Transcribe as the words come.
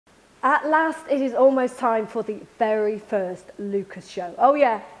At last, it is almost time for the very first Lucas show. Oh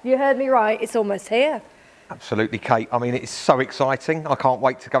yeah, you heard me right, it's almost here. Absolutely, Kate. I mean, it's so exciting. I can't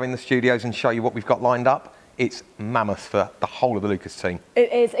wait to go in the studios and show you what we've got lined up. It's mammoth for the whole of the Lucas team.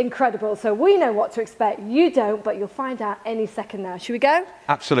 It is incredible. So we know what to expect. You don't, but you'll find out any second now. Should we go?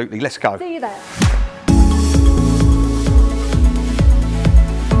 Absolutely, let's go. See you there.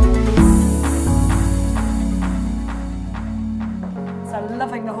 So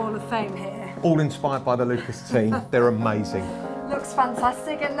loving the Hall of Fame here. All inspired by the Lucas team. They're amazing. Looks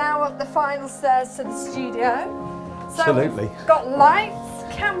fantastic. And now up the final stairs to the studio. So absolutely. We've got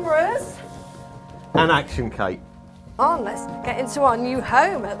lights, cameras. And action, Kate. On, let's get into our new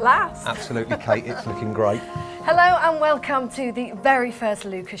home at last. Absolutely, Kate. It's looking great. Hello and welcome to the very first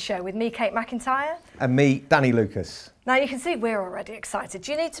Lucas show with me, Kate McIntyre. And me, Danny Lucas. Now you can see we're already excited.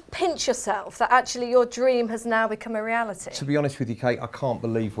 Do you need to pinch yourself that actually your dream has now become a reality? To be honest with you, Kate, I can't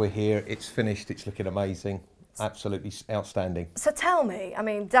believe we're here. It's finished. It's looking amazing. Absolutely outstanding. So tell me, I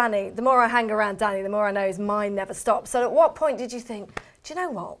mean, Danny, the more I hang around Danny, the more I know his mind never stops. So at what point did you think, do you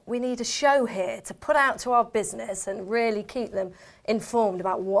know what, we need a show here to put out to our business and really keep them informed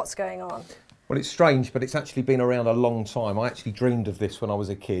about what's going on? Well, it's strange, but it's actually been around a long time. I actually dreamed of this when I was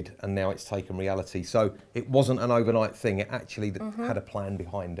a kid, and now it's taken reality. So it wasn't an overnight thing. It actually had a plan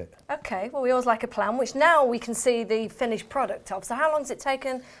behind it. Okay, well, we always like a plan, which now we can see the finished product of. So how long has it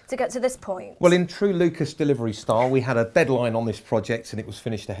taken to get to this point? Well, in true Lucas delivery style, we had a deadline on this project, and it was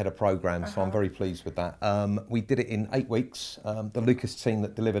finished ahead of programme, so I'm very pleased with that. We did it in 8 weeks. The Lucas team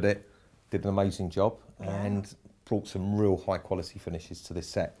that delivered it did an amazing job and brought some real high-quality finishes to this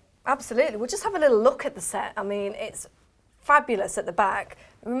set. Absolutely. We'll just have a little look at the set. I mean, it's fabulous at the back.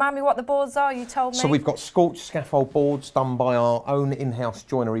 Remind me what the boards are, you told me? So we've got scorched scaffold boards done by our own in-house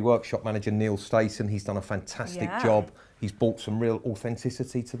joinery workshop manager, Neil Stayson. He's done a fantastic job. He's brought some real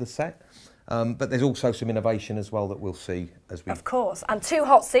authenticity to the set. But there's also some innovation as well that we'll see as we... Of course, and 2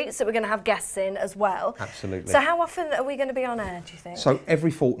 hot seats that we're going to have guests in as well. Absolutely. So how often are we going to be on air, do you think? So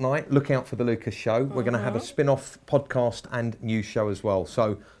every fortnight, look out for the Lucas show. We're going to have a spin-off podcast and news show as well.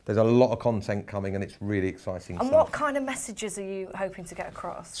 So there's a lot of content coming and it's really exciting And stuff. what kind of messages are you hoping to get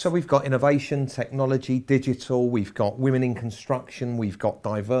across? So we've got innovation, technology, digital, we've got women in construction, we've got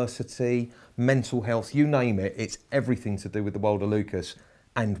diversity, mental health, you name it. It's everything to do with the world of Lucas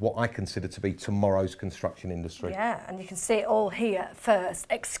and what I consider to be tomorrow's construction industry. Yeah, and you can see it all here first,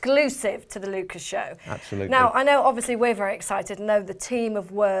 exclusive to the Lucas show. Absolutely. Now, I know obviously we're very excited. I know the team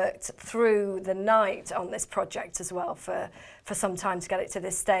have worked through the night on this project as well for some time to get it to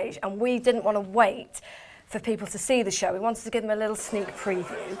this stage, and we didn't want to wait for people to see the show. We wanted to give them a little sneak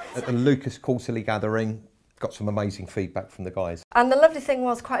preview. At the Lucas quarterly gathering, got some amazing feedback from the guys. And the lovely thing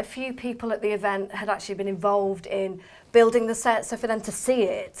was quite a few people at the event had actually been involved in building the set, so for them to see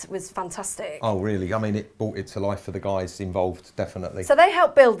it was fantastic. Oh really? I mean, it brought it to life for the guys involved, definitely. So they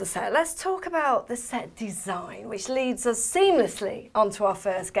helped build the set. Let's talk about the set design, which leads us seamlessly onto our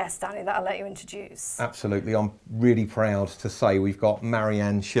first guest, Danny, that I'll let you introduce. Absolutely, I'm really proud to say we've got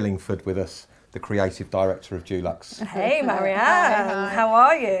Marianne Shillingford with us, the creative director of Dulux. Hey Marianne, how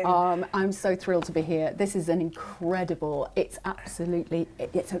are you? I'm so thrilled to be here. This is an incredible, it's absolutely,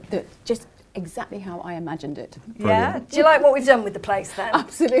 just exactly how I imagined it. Yeah, do you like what we've done with the place then?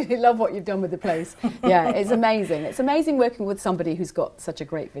 Absolutely love what you've done with the place. Yeah, it's amazing. It's amazing working with somebody who's got such a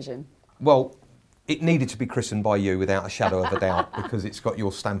great vision. Well, it needed to be christened by you without a shadow of a doubt because it's got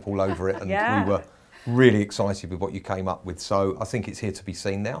your stamp all over it and we were really excited with what you came up with. So I think it's here to be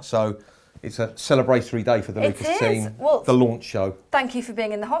seen now. So it's a celebratory day for the Lucas team, the launch show. Thank you for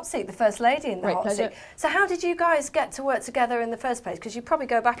being in the hot seat, the first lady in the hot seat. So how did you guys get to work together in the first place? Because you probably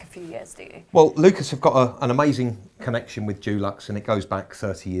go back a few years, do you? Well, Lucas have got an amazing connection with Dulux and it goes back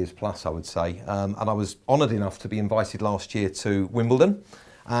 30 years plus, I would say. And I was honoured enough to be invited last year to Wimbledon.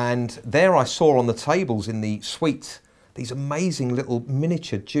 And there I saw on the tables in the suite these amazing little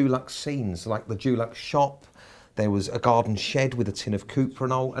miniature Dulux scenes, like the Dulux shop. There was a garden shed with a tin of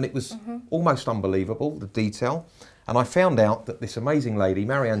cuprinol, and it was almost unbelievable, the detail. And I found out that this amazing lady,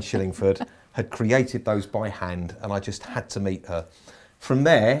 Marianne Shillingford, had created those by hand, and I just had to meet her. From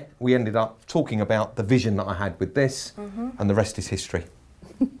there, we ended up talking about the vision that I had with this, and the rest is history.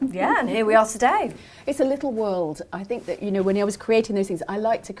 Yeah, and here we are today. It's a little world. I think that, you know, when I was creating those things, I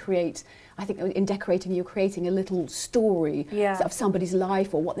like to create, I think in decorating, you're creating a little story of somebody's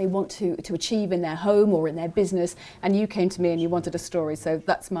life or what they want to achieve in their home or in their business. And you came to me and you wanted a story. So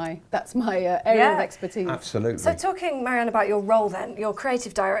that's my area of expertise. Absolutely. So talking, Marianne, about your role then, you're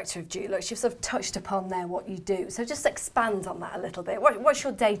creative director of Dulux. You've sort of touched upon there what you do. So just expand on that a little bit. What's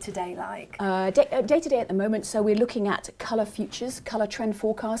your day-to-day like? Day-to-day at the moment, so we're looking at colour futures, colour trend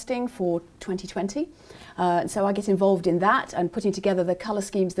forecasting for 2020. So I get involved in that and putting together the colour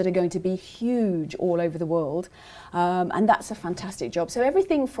schemes that are going to be huge all over the world. And that's a fantastic job. So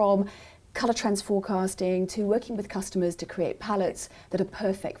everything from colour trends forecasting to working with customers to create palettes that are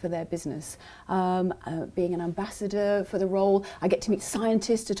perfect for their business. Being an ambassador for the role, I get to meet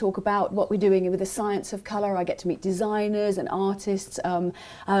scientists to talk about what we're doing with the science of colour. I get to meet designers and artists.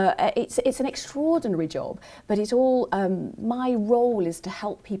 It's an extraordinary job, but it's all, my role is to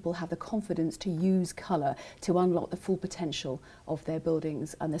help people have the confidence to use colour to unlock the full potential of their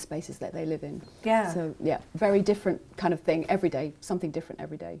buildings and the spaces that they live in. Yeah. So yeah, very different kind of thing every day, something different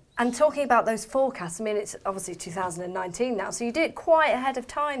every day. And talking about those forecasts, I mean, it's obviously 2019 now, so you did it quite ahead of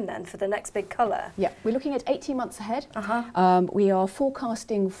time then for the next big colour. Yeah, we're looking at 18 months ahead. We are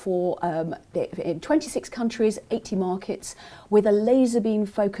forecasting for in 26 countries, 80 markets, with a laser beam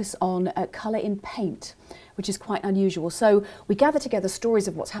focus on colour in paint, which is quite unusual. So we gather together stories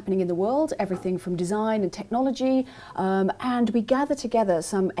of what's happening in the world, everything from design and technology, and we gather together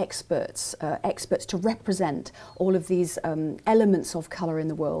some experts to represent all of these elements of colour in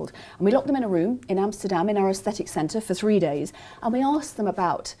the world. And we lock them in a room in Amsterdam in our aesthetic centre for 3 days, and we ask them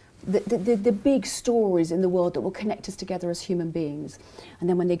about the big stories in the world that will connect us together as human beings. And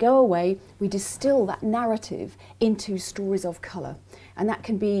then when they go away, we distill that narrative into stories of colour. And that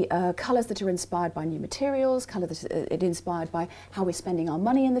can be colours that are inspired by new materials, colour that are inspired by how we're spending our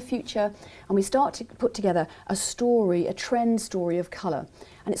money in the future. And we start to put together a story, a trend story of colour.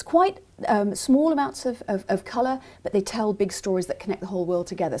 And it's quite small amounts of colour, but they tell big stories that connect the whole world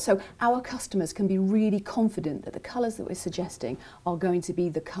together. So our customers can be really confident that the colours that we're suggesting are going to be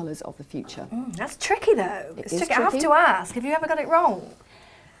the colours of the future. That's tricky though. It's tricky. tricky. I have to ask, have you ever got it wrong?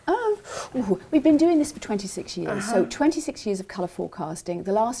 We've been doing this for 26 years, so 26 years of colour forecasting,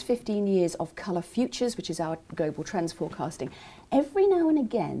 the last 15 years of colour futures, which is our global trends forecasting. Every now and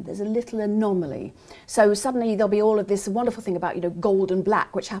again there's a little anomaly. So suddenly there'll be all of this wonderful thing about, you know, gold and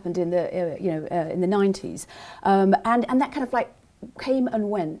black, which happened in the in the 90s, and that kind of like came and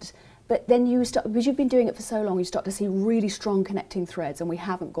went. But then you start, because you've been doing it for so long, you start to see really strong connecting threads, and we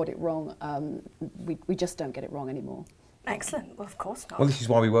haven't got it wrong. We just don't get it wrong anymore. Excellent. Well, of course not. Well, this is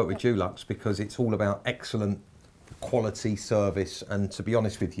why we work with Dulux, because it's all about excellent quality service. And to be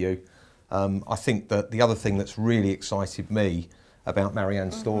honest with you, I think that the other thing that's really excited me about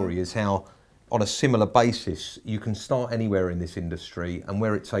Marianne's story is how, on a similar basis, you can start anywhere in this industry, and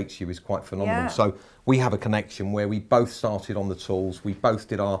where it takes you is quite phenomenal. Yeah. So we have a connection where we both started on the tools. We both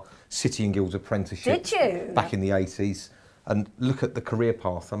did our City and Guilds apprenticeships back in the 80s. And look at the career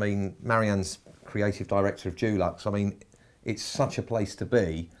path. I mean, Marianne's creative director of Dulux. I mean, it's such a place to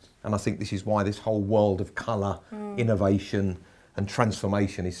be, and I think this is why this whole world of colour, innovation and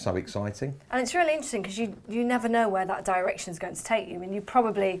transformation is so exciting. And it's really interesting because you never know where that direction is going to take you. I mean, you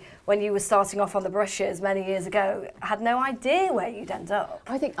probably, when you were starting off on the brushes many years ago, had no idea where you'd end up.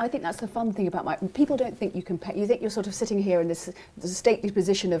 I think that's the fun thing about people don't think you can paint. You think you're sort of sitting here in this stately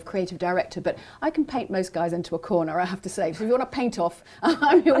position of creative director, but I can paint most guys into a corner, I have to say. So if you want to paint off,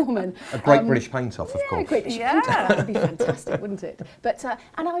 I'm your woman. A great British paint off, of course. Great British paint off. That would be fantastic, wouldn't it? But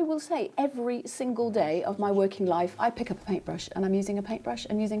and I will say, every single day of my working life, I pick up a paintbrush and I'm using a paintbrush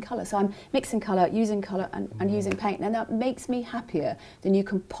and using colour. So I'm mixing colour, using colour and using paint, and that makes me happier than you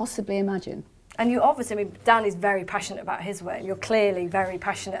can possibly imagine. And you obviously, I mean, Dan is very passionate about his work, and you're clearly very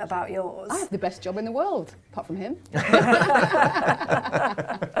passionate about yours. I have the best job in the world, apart from him.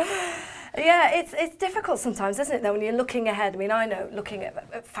 Yeah, it's difficult sometimes, isn't it, though, when you're looking ahead. I mean, I know, looking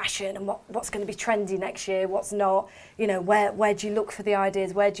at fashion and what's going to be trendy next year, what's not, you know, where do you look for the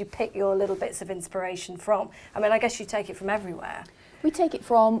ideas, where do you pick your little bits of inspiration from? I mean, I guess you take it from everywhere. We take it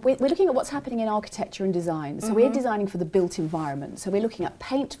from, we're looking at what's happening in architecture and design. So we're designing for the built environment. So we're looking at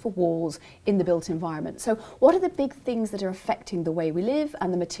paint for walls in the built environment. So what are the big things that are affecting the way we live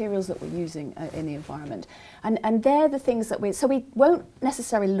and the materials that we're using in the environment? And they're the things that so we won't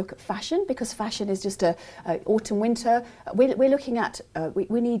necessarily look at fashion, because fashion is just a autumn, winter. We're looking at,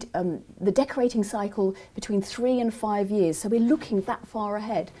 we need the decorating cycle between 3 and 5 years. So we're looking that far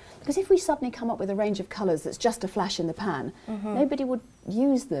ahead. Because if we suddenly come up with a range of colours that's just a flash in the pan, nobody will would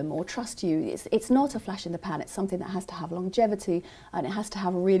use them or trust you. It's not a flash in the pan. It's something that has to have longevity, and it has to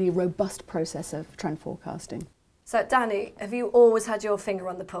have a really robust process of trend forecasting. So Danny, have you always had your finger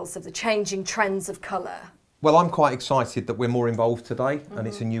on the pulse of the changing trends of colour? Well, I'm quite excited that we're more involved today, and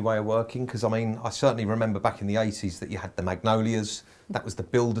it's a new way of working, because I mean, I certainly remember back in the 80s that you had the magnolias, that was the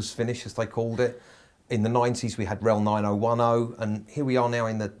builder's finish as they called it. In the 90s we had REL 9010, and here we are now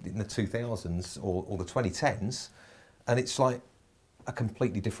in the 2000s or the 2010s, and it's like a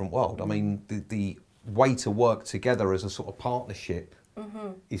completely different world. I mean, the way to work together as a sort of partnership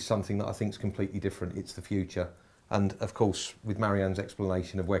is something that I think is completely different. It's the future. And of course, with Marianne's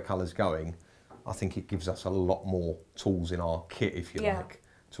explanation of where colour's going, I think it gives us a lot more tools in our kit, if you like,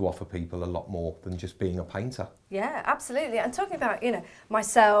 to offer people a lot more than just being a painter. Yeah, absolutely. And talking about, you know,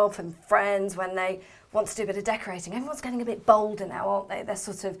 myself and friends when they want to do a bit of decorating, everyone's getting a bit bolder now, aren't they? They're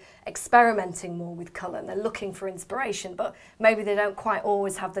sort of experimenting more with colour and they're looking for inspiration, but maybe they don't quite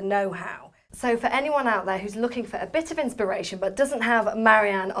always have the know-how. So for anyone out there who's looking for a bit of inspiration but doesn't have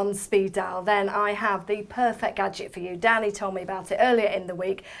Marianne on speed dial, then I have the perfect gadget for you. Danny told me about it earlier in the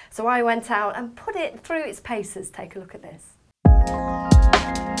week, so I went out and put it through its paces. Take a look at this.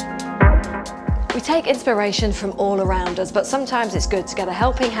 We take inspiration from all around us, but sometimes it's good to get a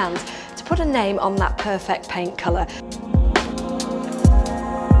helping hand to put a name on that perfect paint colour.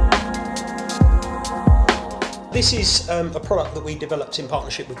 This is a product that we developed in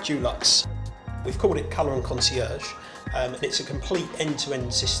partnership with Dulux. We've called it Colour and Concierge, and it's a complete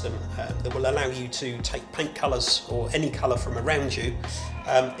end-to-end system that will allow you to take paint colours or any colour from around you.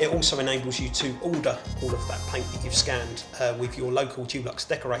 It also enables you to order all of that paint that you've scanned with your local Dulux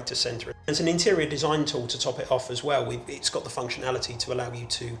Decorating Centre. There's an interior design tool to top it off as well. It's got the functionality to allow you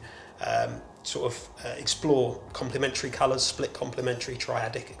to explore complementary colours, split complementary,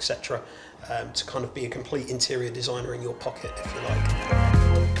 triadic, etc. To kind of be a complete interior designer in your pocket, if you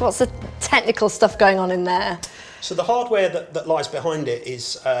like. What's the technical stuff going on in there? So the hardware that lies behind it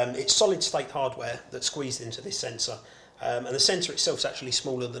is it's solid state hardware that's squeezed into this sensor. And the sensor itself is actually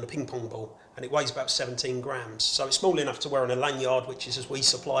smaller than a ping pong ball, and it weighs about 17 grams. So it's small enough to wear on a lanyard, which is as we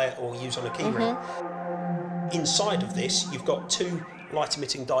supply it, or use on a keyring. Inside of this, you've got two light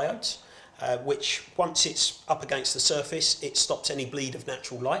emitting diodes, which once it's up against the surface, it stops any bleed of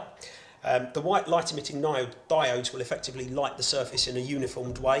natural light. The white light emitting diodes will effectively light the surface in a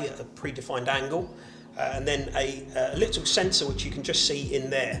uniformed way at a predefined angle, and then a little sensor which you can just see in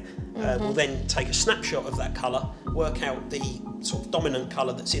there will then take a snapshot of that colour, work out the sort of dominant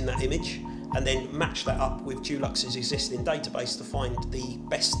colour that's in that image, and then match that up with Dulux's existing database to find the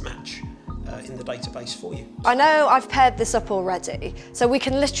best match in the database for you. I know I've paired this up already, so we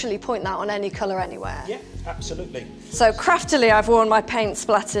can literally point that on any colour anywhere. Yeah, absolutely. So craftily I've worn my paint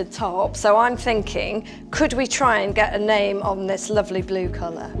splattered top, so I'm thinking, could we try and get a name on this lovely blue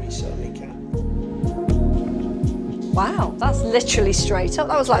colour? We certainly can. Wow, that's literally straight up.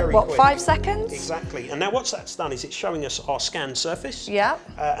 That was like, what, 5 seconds? Exactly. And now what that's done is it's showing us our scanned surface. Yeah.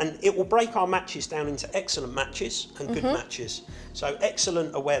 And it will break our matches down into excellent matches and good matches. So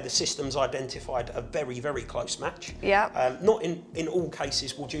excellent are where the system's identified a very, very close match. Yeah. Not in all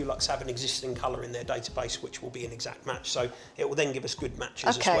cases will Dulux have an existing colour in their database which will be an exact match. So it will then give us good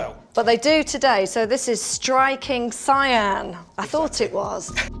matches as well. But they do today. So this is striking cyan. I thought it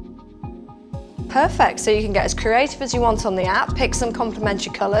was. Perfect, so you can get as creative as you want on the app, pick some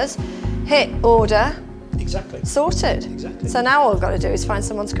complementary colours, hit order. Exactly. Sorted. Exactly. So now all we've got to do is find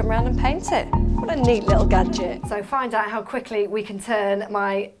someone to come around and paint it. What a neat little gadget. So find out how quickly we can turn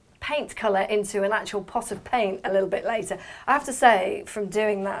my paint colour into an actual pot of paint a little bit later. I have to say, from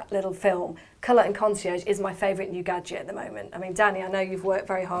doing that little film, Colour and Concierge is my favourite new gadget at the moment. I mean, Danny, I know you've worked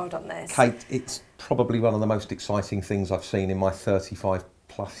very hard on this. Kate, it's probably one of the most exciting things I've seen in my 35+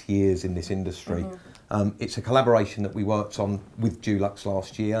 years in this industry. It's a collaboration that we worked on with Dulux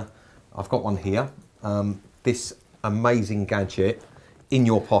last year. I've got one here. This amazing gadget in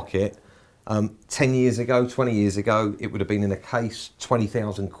your pocket. 10 years ago, 20 years ago, it would have been in a case,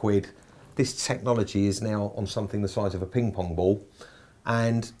 20,000 quid. This technology is now on something the size of a ping pong ball,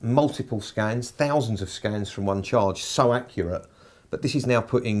 and multiple scans, thousands of scans from one charge, so accurate. But this is now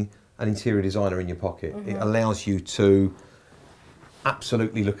putting an interior designer in your pocket. It allows you to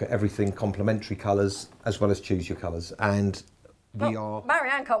absolutely look at everything, complementary colours, as well as choose your colours. And we are...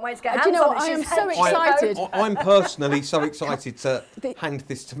 Marianne can't wait to get hands do you know on it. what? I am so excited. I'm personally so excited to hand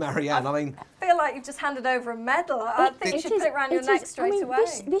this to Marianne. I mean, I feel like you've just handed over a medal. I think you should put it around your neck straight away.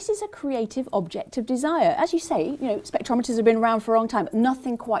 This is a creative object of desire. As you say, you know, spectrometers have been around for a long time,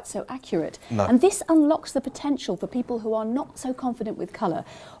 nothing quite so accurate. No. And this unlocks the potential for people who are not so confident with colour,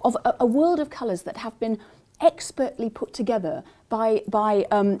 of a world of colours that have been expertly put together by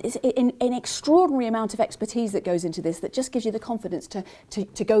an extraordinary amount of expertise that goes into this, that just gives you the confidence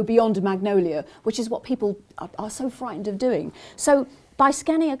to go beyond magnolia, which is what people are so frightened of doing. So by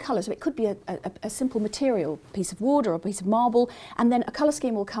scanning a colour, so it could be a simple material, piece of wood or a piece of marble, and then a colour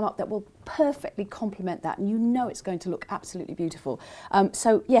scheme will come up that will perfectly complement that, and you know it's going to look absolutely beautiful.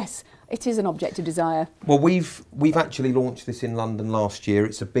 So yes, it is an object of desire. Well, we've actually launched this in London last year.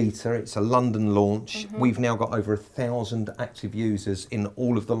 It's a beta, it's a London launch. We've now got over 1,000 active users in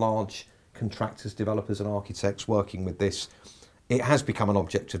all of the large contractors, developers and architects working with this. It has become an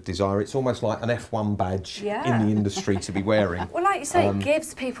object of desire. It's almost like an F1 badge in the industry to be wearing. Well, like you say, it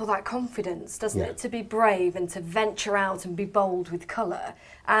gives people that confidence, doesn't it? To be brave and to venture out and be bold with colour.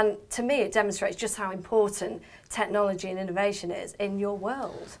 And to me, it demonstrates just how important technology and innovation is in your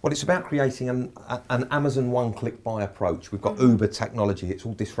world. Well, it's about creating an Amazon one-click buy approach. We've got Uber technology. It's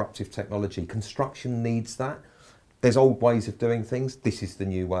all disruptive technology. Construction needs that. There's old ways of doing things. This is the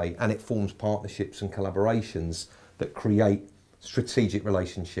new way. And it forms partnerships and collaborations that create strategic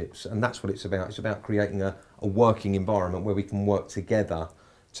relationships, and that's what it's about. It's about creating a working environment where we can work together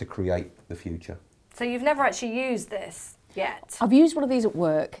to create the future. So you've never actually used this yet? I've used one of these at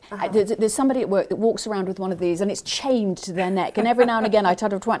work. There's somebody at work that walks around with one of these and it's chained to their neck, and every now and again I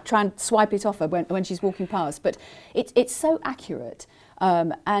try and swipe it off her when she's walking past, but it's so accurate.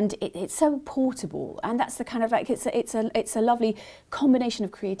 And it's so portable, and that's the kind of like it's a lovely combination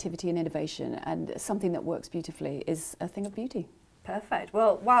of creativity and innovation, and something that works beautifully is a thing of beauty. Perfect.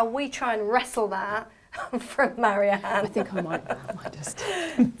 Well, while we try and wrestle that from Marianne, I think I might just.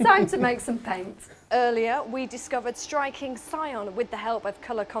 Time to make some paint. Earlier, we discovered striking cyan with the help of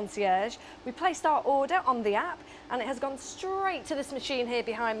Colour Concierge. We placed our order on the app, and it has gone straight to this machine here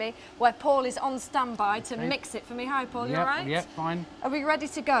behind me, where Paul is on standby to mix it for me. Hi, Paul, you all right? Yep, fine. Are we ready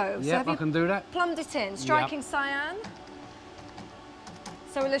to go? Yep, I can do that. Plumbed it in, striking cyan.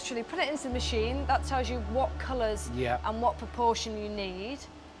 So we literally put it into the machine. That tells you what colours and what proportion you need.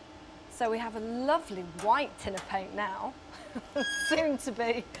 So we have a lovely white tin of paint now, soon to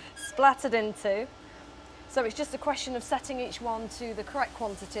be splattered into. So it's just a question of setting each one to the correct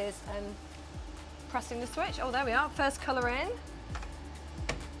quantities and pressing the switch. Oh, there we are, first colour in.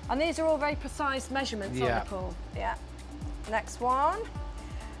 And these are all very precise measurements on the pool. Yeah. Next one.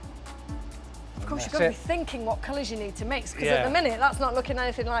 Of course, you've got to be thinking what colours you need to mix, because at the minute that's not looking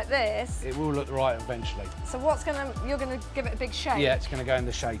anything like this. It will look right eventually. So you're going to give it a big shake? Yeah, it's going to go in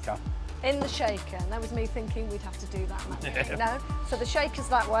the shaker. In the shaker, and that was me thinking we'd have to do that. No, so the shaker's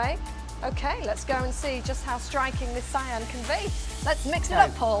that way. Okay, let's go and see just how striking this cyan can be. Let's mix it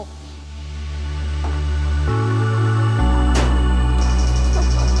up, Paul.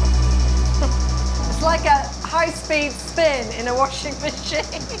 It's like a high-speed spin in a washing machine.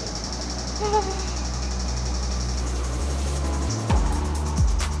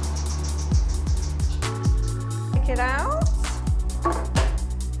 Take it out.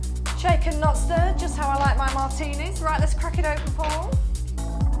 Shaken, not stirred, just how I like my martinis. Right, let's crack it open, Paul.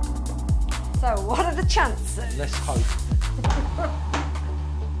 So, what are the chances? Let's hope.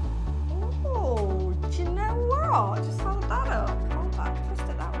 Oh, do you know what? Just hold that up. Hold that, twist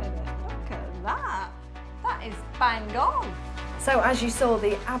it that way a bit. Look at that. That is bang on. So, as you saw,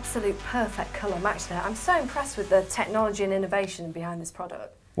 the absolute perfect colour match there. I'm so impressed with the technology and innovation behind this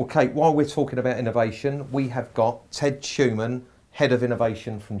product. Well, Kate, while we're talking about innovation, we have got Ted Schumann, Head of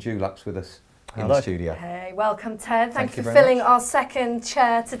Innovation from Dulux, with us in the studio. Hey, welcome Ted. Thank you for very filling much. our second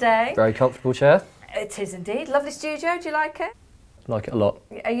chair today. Very comfortable chair. It is indeed. Lovely studio. Do you like it? Like it a lot.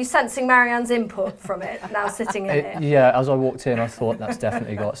 Are you sensing Marianne's input from it now sitting in here? Yeah, as I walked in, I thought that's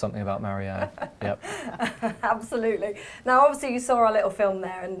definitely got something about Marianne. Yep. Absolutely. Now, obviously, you saw our little film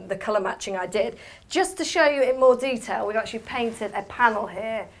there and the colour matching I did. Just to show you in more detail, we've actually painted a panel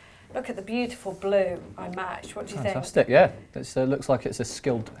here. Look at the beautiful blue I matched. What do you think? Fantastic, yeah. It looks like it's a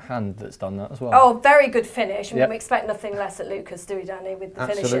skilled hand that's done that as well. Oh, very good finish. I mean, we expect nothing less at Lucas, do we, Danny, with the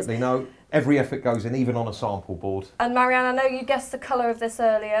finishes? Absolutely, no. Every effort goes in, even on a sample board. And Marianne, I know you guessed the colour of this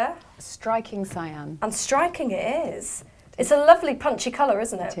earlier. Striking cyan. And striking it is. It's a lovely punchy colour,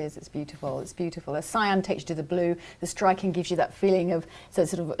 isn't it? It is, it's beautiful, it's beautiful. The cyan takes you to the blue, the striking gives you that feeling of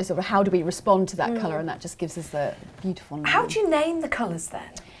sort of how do we respond to that colour, and that just gives us the beautiful name. How do you name the colours then?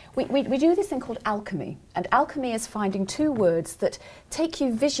 We do this thing called alchemy, and alchemy is finding two words that take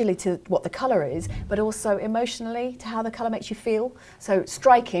you visually to what the colour is, but also emotionally to how the colour makes you feel. So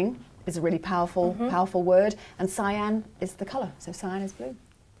striking is a really powerful, powerful word, and cyan is the colour, so cyan is blue.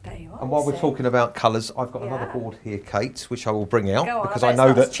 There you are. And while we're talking about colours, I've got another board here, Kate, which I will bring out Go on, because I I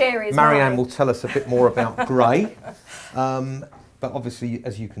know bet it's that not as cheery as Marianne mine. will tell us a bit more about grey. but obviously,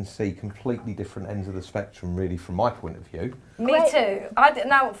 as you can see, completely different ends of the spectrum, really, from my point of view. Me too.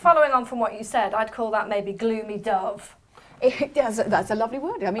 Now, following on from what you said, I'd call that maybe gloomy dove. That's a lovely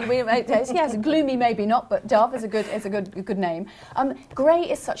word. I mean, yes, gloomy maybe not, but dove is a good name. Grey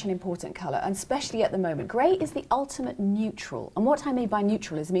is such an important colour, and especially at the moment. Grey is the ultimate neutral, and what I mean by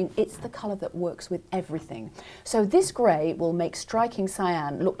neutral is, it's the colour that works with everything. So this grey will make striking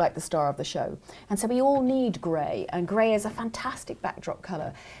cyan look like the star of the show, and so we all need grey, and grey is a fantastic backdrop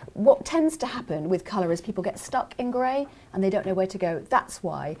colour. What tends to happen with colour is people get stuck in grey and they don't know where to go. That's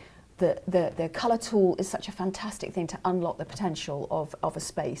why the colour tool is such a fantastic thing to unlock the potential of a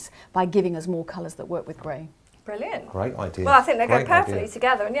space by giving us more colours that work with grey. Brilliant. Great idea. Well, I think they go Great perfectly idea.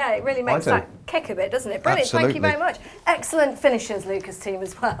 together, and yeah, it really makes that kick a bit, doesn't it? Brilliant. Absolutely. Thank you very much. Excellent finishers, Lucas team,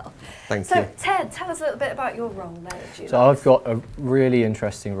 as well. Thank so, you. Ted, tell us a little bit about your role there at Dulux. So I've got a really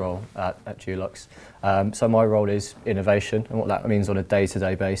interesting role at Dulux. So my role is innovation, and what that means on a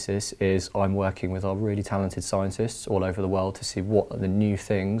day-to-day basis is I'm working with our really talented scientists all over the world to see what are the new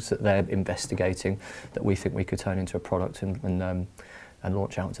things that they're investigating that we think we could turn into a product and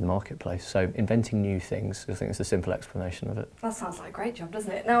launch out into the marketplace. So inventing new things, I think is a simple explanation of it. That sounds like a great job,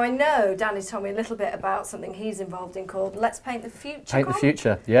 doesn't it? Now, I know Danny's told me a little bit about something he's involved in called Let's Paint the Future. Paint the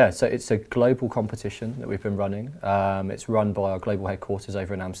Future, yeah. So it's a global competition that we've been running. It's run by our global headquarters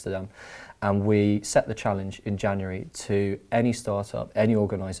over in Amsterdam. And we set the challenge in January to any startup, any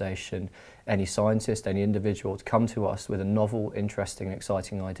organisation, any scientist, any individual to come to us with a novel, interesting, and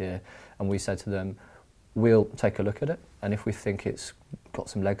exciting idea. And we said to them, we'll take a look at it, and if we think it's got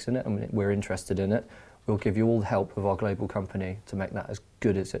some legs in it and we're interested in it, we'll give you all the help of our global company to make that as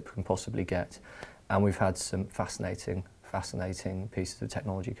good as it can possibly get. And we've had some fascinating pieces of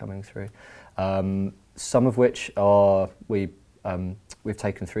technology coming through, some of which are we've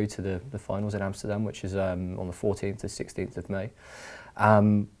taken through to the finals in Amsterdam, which is on the 14th to 16th of May.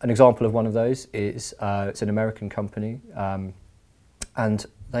 An example of one of those is it's an American company, and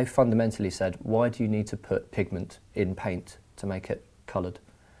they fundamentally said, why do you need to put pigment in paint to make it coloured?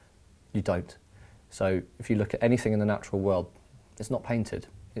 You don't. So if you look at anything in the natural world, it's not painted.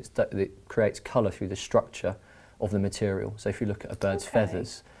 It creates colour through the structure of the material. So if you look at a bird's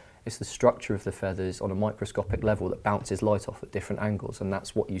feathers, it's the structure of the feathers on a microscopic level that bounces light off at different angles, and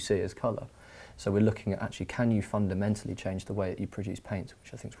that's what you see as colour. So we're looking at actually, can you fundamentally change the way that you produce paint,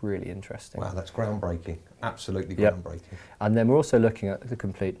 which I think is really interesting. Wow, that's groundbreaking. Absolutely groundbreaking. And then we're also looking at the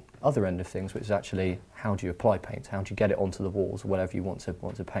complete other end of things, which is actually how do you apply paint? How do you get it onto the walls or whatever you want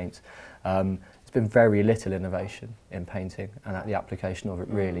to paint? There's been very little innovation in painting, and the application of it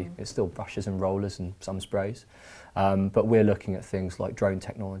really, it's still brushes and rollers and some sprays. But we're looking at things like drone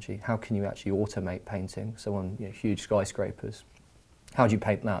technology. How can you actually automate painting? So on huge skyscrapers, how do you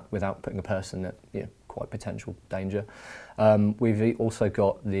paint that without putting a person at quite potential danger? We've also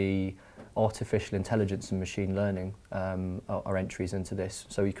got the artificial intelligence and machine learning are entries into this.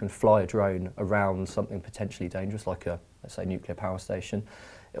 So you can fly a drone around something potentially dangerous, like a, let's say, nuclear power station.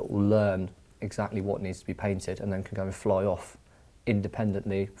 It will learn exactly what needs to be painted and then can go and fly off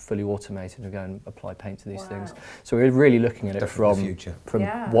independently, fully automated, and go and apply paint to these things. So we're really looking at it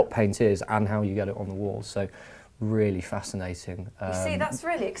from what paint is and how you get it on the walls. So really fascinating. You see, that's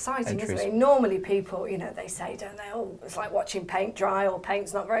really exciting, entries. isn't it? Normally people, they say, don't they, oh, it's like watching paint dry, or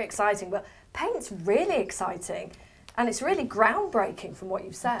paint's not very exciting, but paint's really exciting, and it's really groundbreaking from what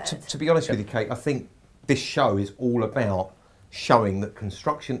you've said. To be honest with you, Kate, I think this show is all about showing that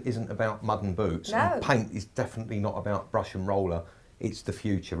construction isn't about mud and boots, and paint is definitely not about brush and roller. It's the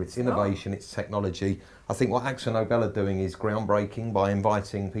future, it's innovation, it's technology. I think what Akzo Nobel are doing is groundbreaking by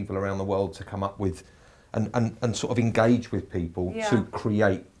inviting people around the world to come up with and sort of engage with people to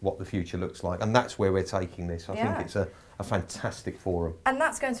create what the future looks like. And that's where we're taking this. I think it's a fantastic forum. And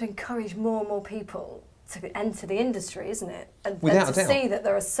that's going to encourage more and more people to enter the industry, isn't it? And Without to a doubt. see that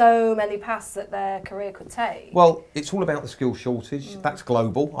there are so many paths that their career could take. Well, it's all about the skill shortage. That's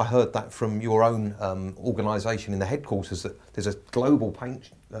global. I heard that from your own organisation in the headquarters, that there's a global paint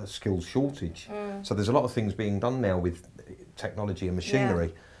skills shortage. So there's a lot of things being done now with technology and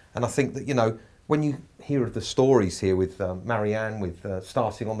machinery. And I think that, when you hear of the stories here with Marianne, with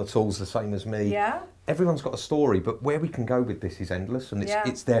starting on the tools the same as me, everyone's got a story, but where we can go with this is endless, and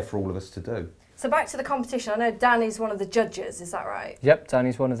it's there for all of us to do. So back to the competition, I know Danny's one of the judges, is that right? Yep,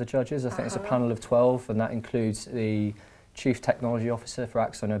 Danny's one of the judges. I think it's a panel of 12, and that includes the Chief Technology Officer for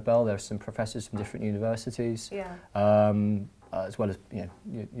Akzo Nobel. There are some professors from different universities, as well as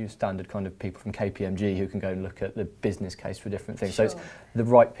your standard kind of people from KPMG who can go and look at the business case for different things. So it's the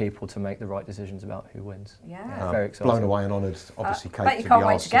right people to make the right decisions about who wins. Yeah. Very exciting. Blown away and honoured, obviously, Kate, bet you to can't be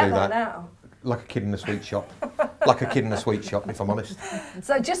wait asked to to get do there that. now. Like a kid in a sweet shop. like a kid in a sweet shop, if I'm honest.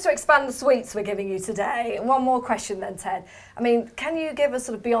 So just to expand the sweets we're giving you today, one more question then, Ted. I mean, can you give us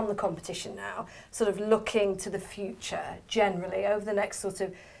sort of beyond the competition now, sort of looking to the future generally over the next sort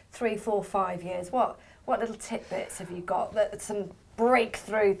of 3, 4, 5 years? What little tidbits have you got, that some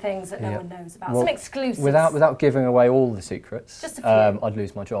breakthrough things that no one knows about? Well, some exclusives. Without giving away all the secrets, just a few. I'd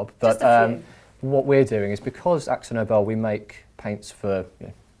lose my job. But just a few. What we're doing is, because AkzoNobel, we make paints for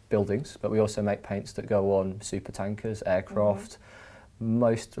buildings, but we also make paints that go on super tankers, aircraft.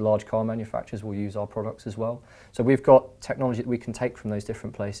 Most large car manufacturers will use our products as well. So we've got technology that we can take from those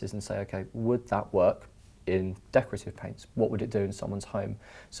different places and say, okay, would that work in decorative paints? What would it do in someone's home?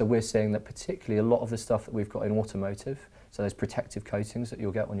 So we're seeing that particularly a lot of the stuff that we've got in automotive, so those protective coatings that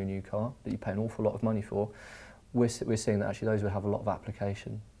you'll get on your new car that you pay an awful lot of money for, we're seeing that actually those will have a lot of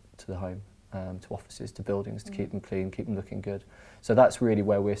application to the home, to offices, to buildings, to keep them clean, keep them looking good. So that's really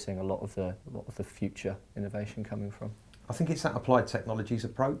where we're seeing a lot of the future innovation coming from. I think it's that applied technologies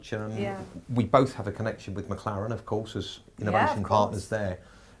approach, and we both have a connection with McLaren, of course, as innovation partners there.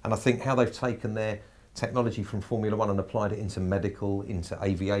 And I think how they've taken their technology from Formula One and applied it into medical, into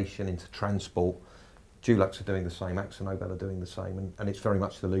aviation, into transport. Dulux are doing the same, AkzoNobel are doing the same, and it's very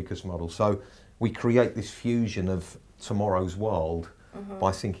much the Lucas model. So we create this fusion of tomorrow's world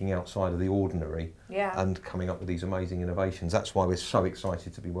by thinking outside of the ordinary and coming up with these amazing innovations. That's why we're so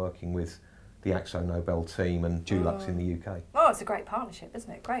excited to be working with the AkzoNobel team and Dulux in the UK. Oh, it's a great partnership, isn't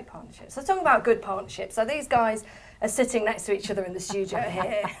it? Great partnership. So talking about good partnerships, so these guys are sitting next to each other in the studio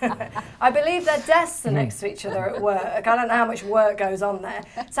here. I believe their desks are next to each other at work. I don't know how much work goes on there.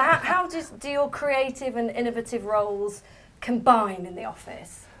 So how do your creative and innovative roles combine in the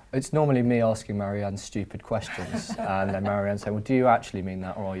office? It's normally me asking Marianne stupid questions and then Marianne saying, well, do you actually mean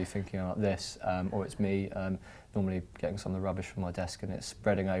that, or are you thinking about this? Or it's me normally getting some of the rubbish from my desk and it's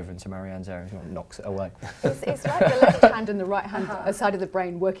spreading over into Marianne's area and she knocks it away. It's like the left hand and the right hand side of the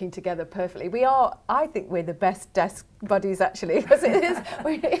brain working together perfectly. I think we're the best desk buddies actually, because it is,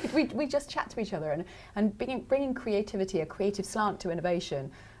 we just chat to each other and bringing creativity, a creative slant to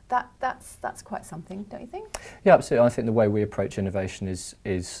innovation. That's quite something, don't you think? Yeah, absolutely. I think the way we approach innovation is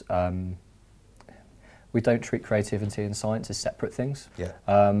we don't treat creativity and science as separate things. Yeah.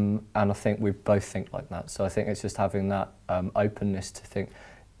 And I think we both think like that. So I think it's just having that openness to think,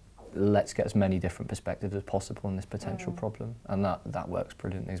 let's get as many different perspectives as possible on this potential problem. And that works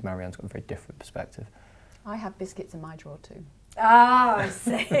brilliantly, as Marianne's got a very different perspective. I have biscuits in my drawer too. Ah, I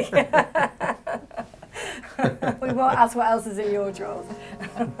see. We won't ask what else is in your drawers.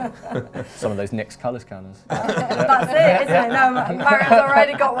 Some of those NYX colour scanners. That's it, isn't it? No, Marianne's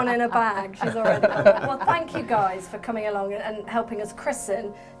already got one in her bag. She's already got one. Well, thank you guys for coming along and helping us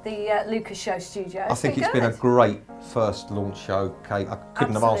christen the Lucas Show studio. I think it's been a great first launch show, Kate. I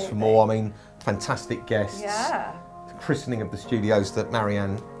couldn't have asked for more. I mean, fantastic guests. Yeah. The christening of the studios that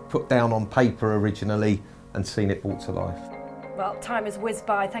Marianne put down on paper originally and seen it brought to life. Well, time has whizzed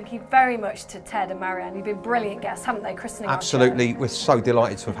by. Thank you very much to Ted and Marianne. You've been brilliant guests, haven't they, christening our show? Absolutely. We're so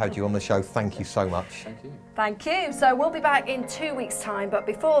delighted to have had you on the show. Thank you so much. Thank you. Thank you. So we'll be back in 2 weeks' time. But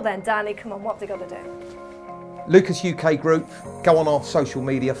before then, Danny, come on, what have they got to do? Lucas UK Group, go on our social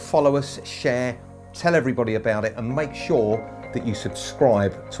media, follow us, share, tell everybody about it, and make sure that you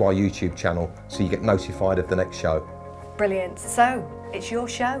subscribe to our YouTube channel so you get notified of the next show. Brilliant. So, it's your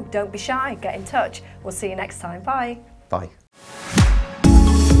show. Don't be shy. Get in touch. We'll see you next time. Bye. Bye.